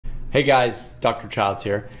Hey guys, Dr. Childs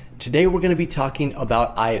here. Today we're going to be talking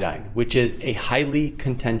about iodine, which is a highly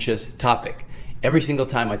contentious topic. Every single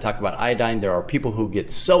time I talk about iodine, there are people who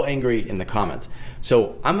get so angry in the comments.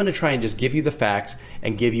 So I'm going to try and just give you the facts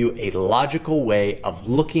and give you a logical way of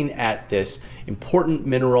looking at this important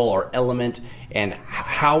mineral or element and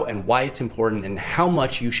how and why it's important and how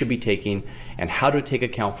much you should be taking and how to take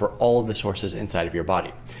account for all of the sources inside of your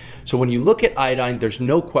body. So when you look at iodine, there's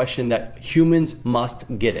no question that humans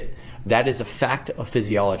must get it. That is a fact of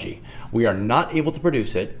physiology. We are not able to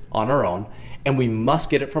produce it on our own, and we must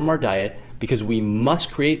get it from our diet because we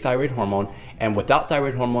must create thyroid hormone, and without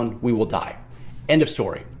thyroid hormone, we will die. End of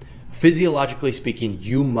story. Physiologically speaking,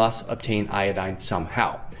 you must obtain iodine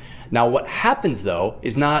somehow. Now, what happens though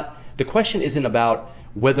is the question isn't about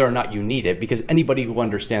whether or not you need it, because anybody who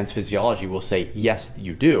understands physiology will say, yes,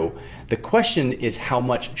 you do. The question is how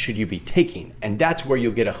much should you be taking? And that's where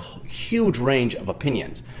you'll get a huge range of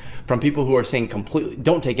opinions. From people who are saying completely,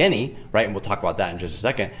 don't take any, right? And we'll talk about that in just a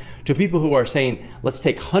second, to people who are saying, let's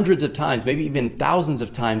take hundreds of times, maybe even thousands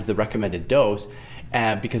of times the recommended dose,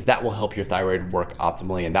 because that will help your thyroid work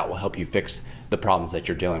optimally and that will help you fix the problems that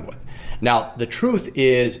you're dealing with. Now, the truth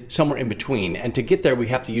is somewhere in between, and to get there, we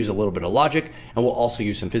have to use a little bit of logic, and we'll also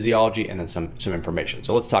use some physiology and then some information.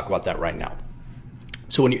 So let's talk about that right now.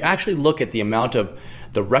 So when you actually look at the amount of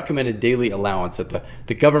the recommended daily allowance that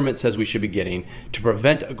the government says we should be getting to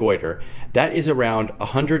prevent a goiter, that is around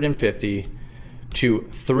 150 to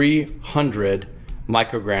 300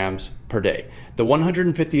 micrograms per day. The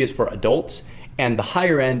 150 is for adults, and the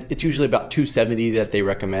higher end, it's usually about 270 that they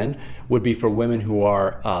recommend, would be for women who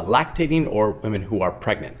are lactating or women who are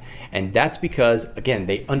pregnant. And that's because, again,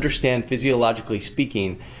 they understand physiologically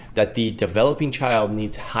speaking that the developing child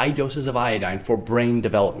needs high doses of iodine for brain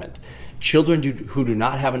development. Children who do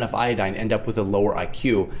not have enough iodine end up with a lower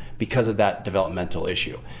IQ because of that developmental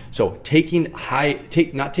issue. So not taking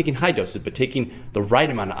high doses, but taking the right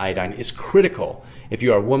amount of iodine is critical if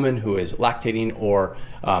you are a woman who is lactating or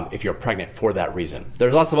if you're pregnant for that reason.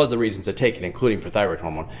 There's lots of other reasons to take it, including for thyroid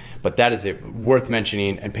hormone, but that is worth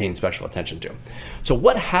mentioning and paying special attention to. So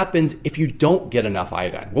what happens if you don't get enough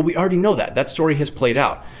iodine? Well, we already know that. That story has played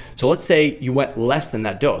out. So let's say you went less than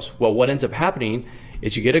that dose. Well, what ends up happening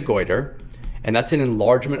is you get a goiter, and that's an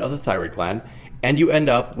enlargement of the thyroid gland, and you end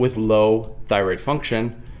up with low thyroid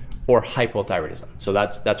function or hypothyroidism. So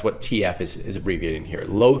that's what TF is abbreviating here,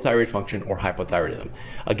 low thyroid function or hypothyroidism.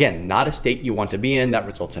 Again, not a state you want to be in. That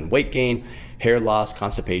results in weight gain, hair loss,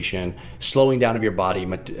 constipation, slowing down of your body,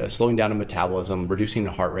 slowing down of metabolism, reducing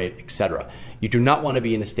the heart rate, etc. You do not want to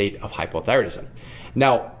be in a state of hypothyroidism.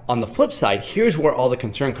 Now, on the flip side, here's where all the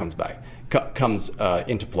concern comes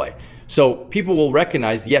into play. So people will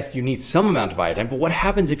recognize, yes, you need some amount of iodine, but what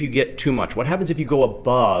happens if you get too much? What happens if you go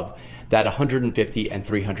above that 150 and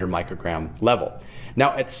 300 microgram level?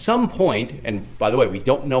 Now, at some point, and by the way, we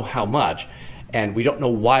don't know how much, and we don't know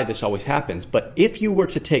why this always happens, but if you were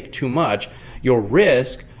to take too much, your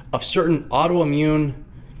risk of certain autoimmune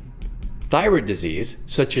thyroid disease,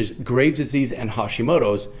 such as Graves' disease and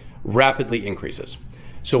Hashimoto's, rapidly increases.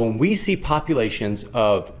 So when we see populations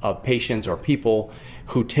of patients or people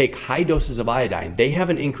who take high doses of iodine, they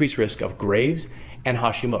have an increased risk of Graves' and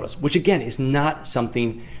Hashimoto's, which again is not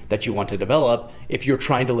something that you want to develop if you're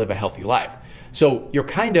trying to live a healthy life. So you're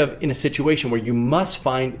kind of in a situation where you must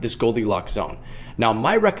find this Goldilocks zone. Now,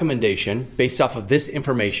 my recommendation based off of this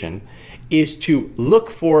information is to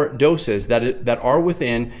look for doses that are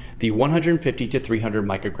within the 150 to 300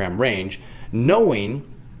 microgram range, knowing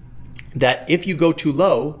that if you go too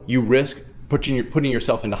low, you risk putting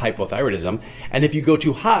yourself into hypothyroidism. And if you go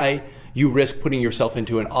too high, you risk putting yourself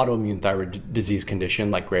into an autoimmune thyroid disease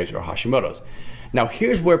condition like Graves' or Hashimoto's. Now,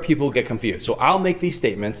 here's where people get confused. So I'll make these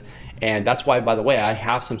statements, and that's why, by the way, I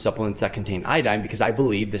have some supplements that contain iodine, because I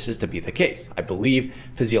believe this is to be the case. I believe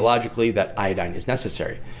physiologically that iodine is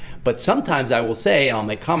necessary. But sometimes I will say, and I'll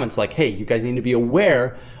make comments like, hey, you guys need to be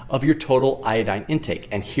aware of your total iodine intake,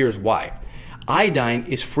 and here's why. Iodine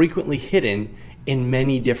is frequently hidden in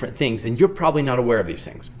many different things, and you're probably not aware of these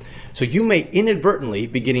things. So you may inadvertently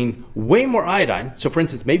be getting way more iodine. So for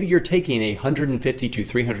instance, maybe you're taking a 150 to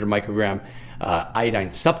 300 microgram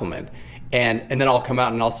iodine supplement, and then I'll come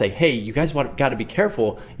out and I'll say, hey, you guys got to be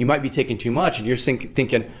careful. You might be taking too much, and you're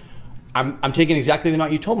thinking, I'm taking exactly the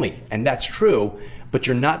amount you told me, and that's true, but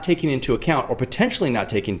you're not taking into account, or potentially not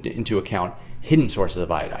taking into account, hidden sources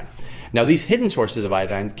of iodine. Now, these hidden sources of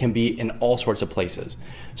iodine can be in all sorts of places.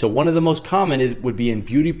 So one of the most common would be in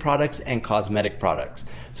beauty products and cosmetic products.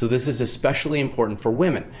 So this is especially important for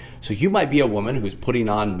women. So you might be a woman who's putting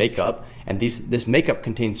on makeup, and this makeup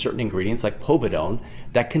contains certain ingredients like povidone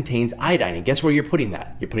that contains iodine. And guess where you're putting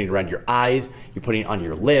that? You're putting it around your eyes, you're putting it on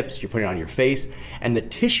your lips, you're putting it on your face, and the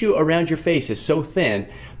tissue around your face is so thin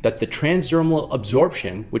that the transdermal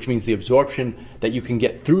absorption, which means the absorption that you can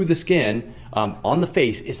get through the skin on the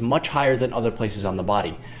face, is much higher than other places on the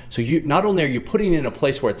body. So not only are you putting it in a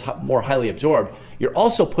place where it's more highly absorbed, you're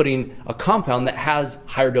also putting a compound that has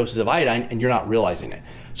higher doses of iodine, and you're not realizing it.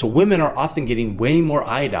 So women are often getting way more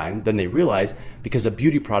iodine than they realize because of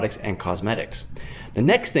beauty products and cosmetics. The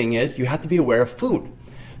next thing is you have to be aware of food.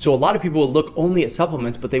 So a lot of people will look only at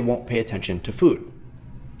supplements, but they won't pay attention to food.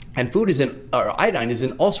 And iodine is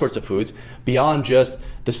in all sorts of foods beyond just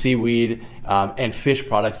the seaweed and fish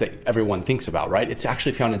products that everyone thinks about, right? It's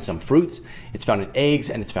actually found in some fruits, it's found in eggs,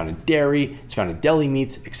 and it's found in dairy, it's found in deli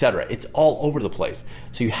meats, etc. It's all over the place.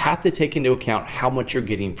 So you have to take into account how much you're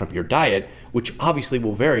getting from your diet, which obviously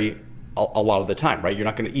will vary a lot of the time, right? You're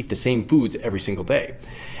not going to eat the same foods every single day.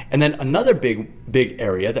 And then another big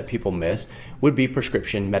area that people miss would be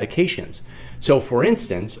prescription medications. So for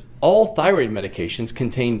instance, all thyroid medications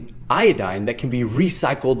contain iodine that can be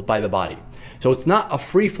recycled by the body. So it's not a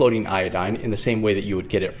free-floating iodine in the same way that you would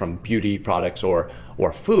get it from beauty products or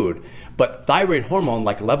food, but thyroid hormone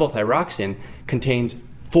like levothyroxine contains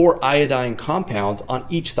 4 iodine compounds on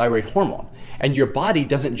each thyroid hormone. And your body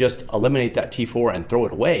doesn't just eliminate that T4 and throw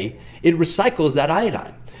it away, it recycles that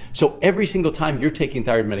iodine. So every single time you're taking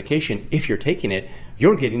thyroid medication, if you're taking it,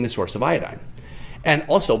 you're getting a source of iodine. And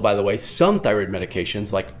also, by the way, some thyroid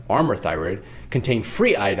medications like Armour Thyroid contain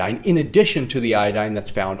free iodine in addition to the iodine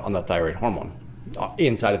that's found on the thyroid hormone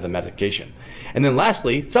inside of the medication. And then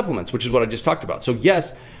lastly, supplements, which is what I just talked about. So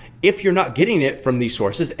yes, if you're not getting it from these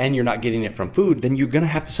sources and you're not getting it from food, then you're gonna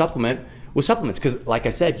have to supplement with supplements because, like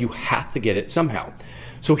I said, you have to get it somehow.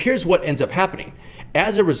 So here's what ends up happening.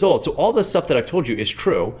 As a result, so all the stuff that I've told you is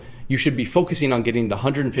true. You should be focusing on getting the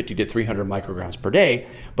 150 to 300 micrograms per day,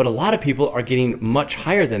 but a lot of people are getting much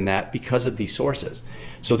higher than that because of these sources.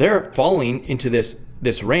 So they're falling into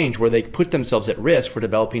this range where they put themselves at risk for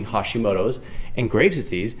developing Hashimoto's and Graves'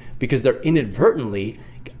 disease because they're inadvertently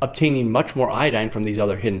obtaining much more iodine from these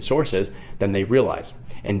other hidden sources than they realize.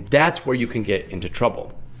 And that's where you can get into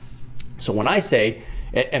trouble. So when I say,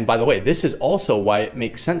 and by the way, this is also why it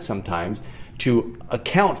makes sense sometimes to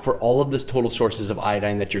account for all of this total sources of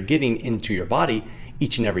iodine that you're getting into your body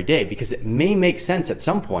each and every day, because it may make sense at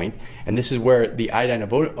some point, and this is where the iodine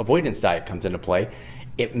avoidance diet comes into play,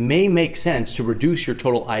 it may make sense to reduce your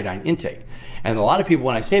total iodine intake. And a lot of people,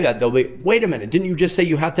 when I say that, they'll be, wait a minute, didn't you just say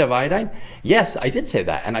you have to have iodine? Yes, I did say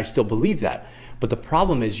that, and I still believe that. But the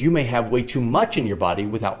problem is you may have way too much in your body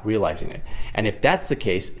without realizing it. And if that's the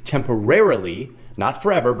case, temporarily, not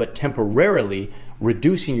forever, but temporarily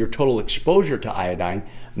reducing your total exposure to iodine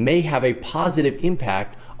may have a positive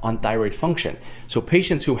impact on thyroid function. So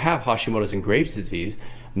patients who have Hashimoto's and Graves' disease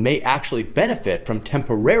may actually benefit from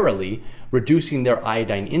temporarily reducing their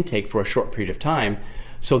iodine intake for a short period of time,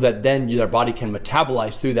 so that then their body can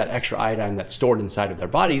metabolize through that extra iodine that's stored inside of their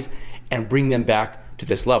bodies and bring them back to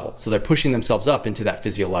this level. So they're pushing themselves up into that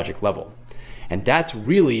physiologic level. And that's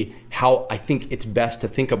really how I think it's best to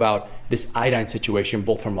think about this iodine situation,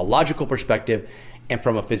 both from a logical perspective and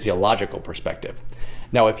from a physiological perspective.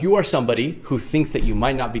 Now, if you are somebody who thinks that you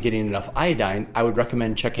might not be getting enough iodine, I would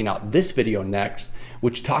recommend checking out this video next,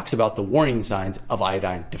 which talks about the warning signs of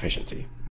iodine deficiency.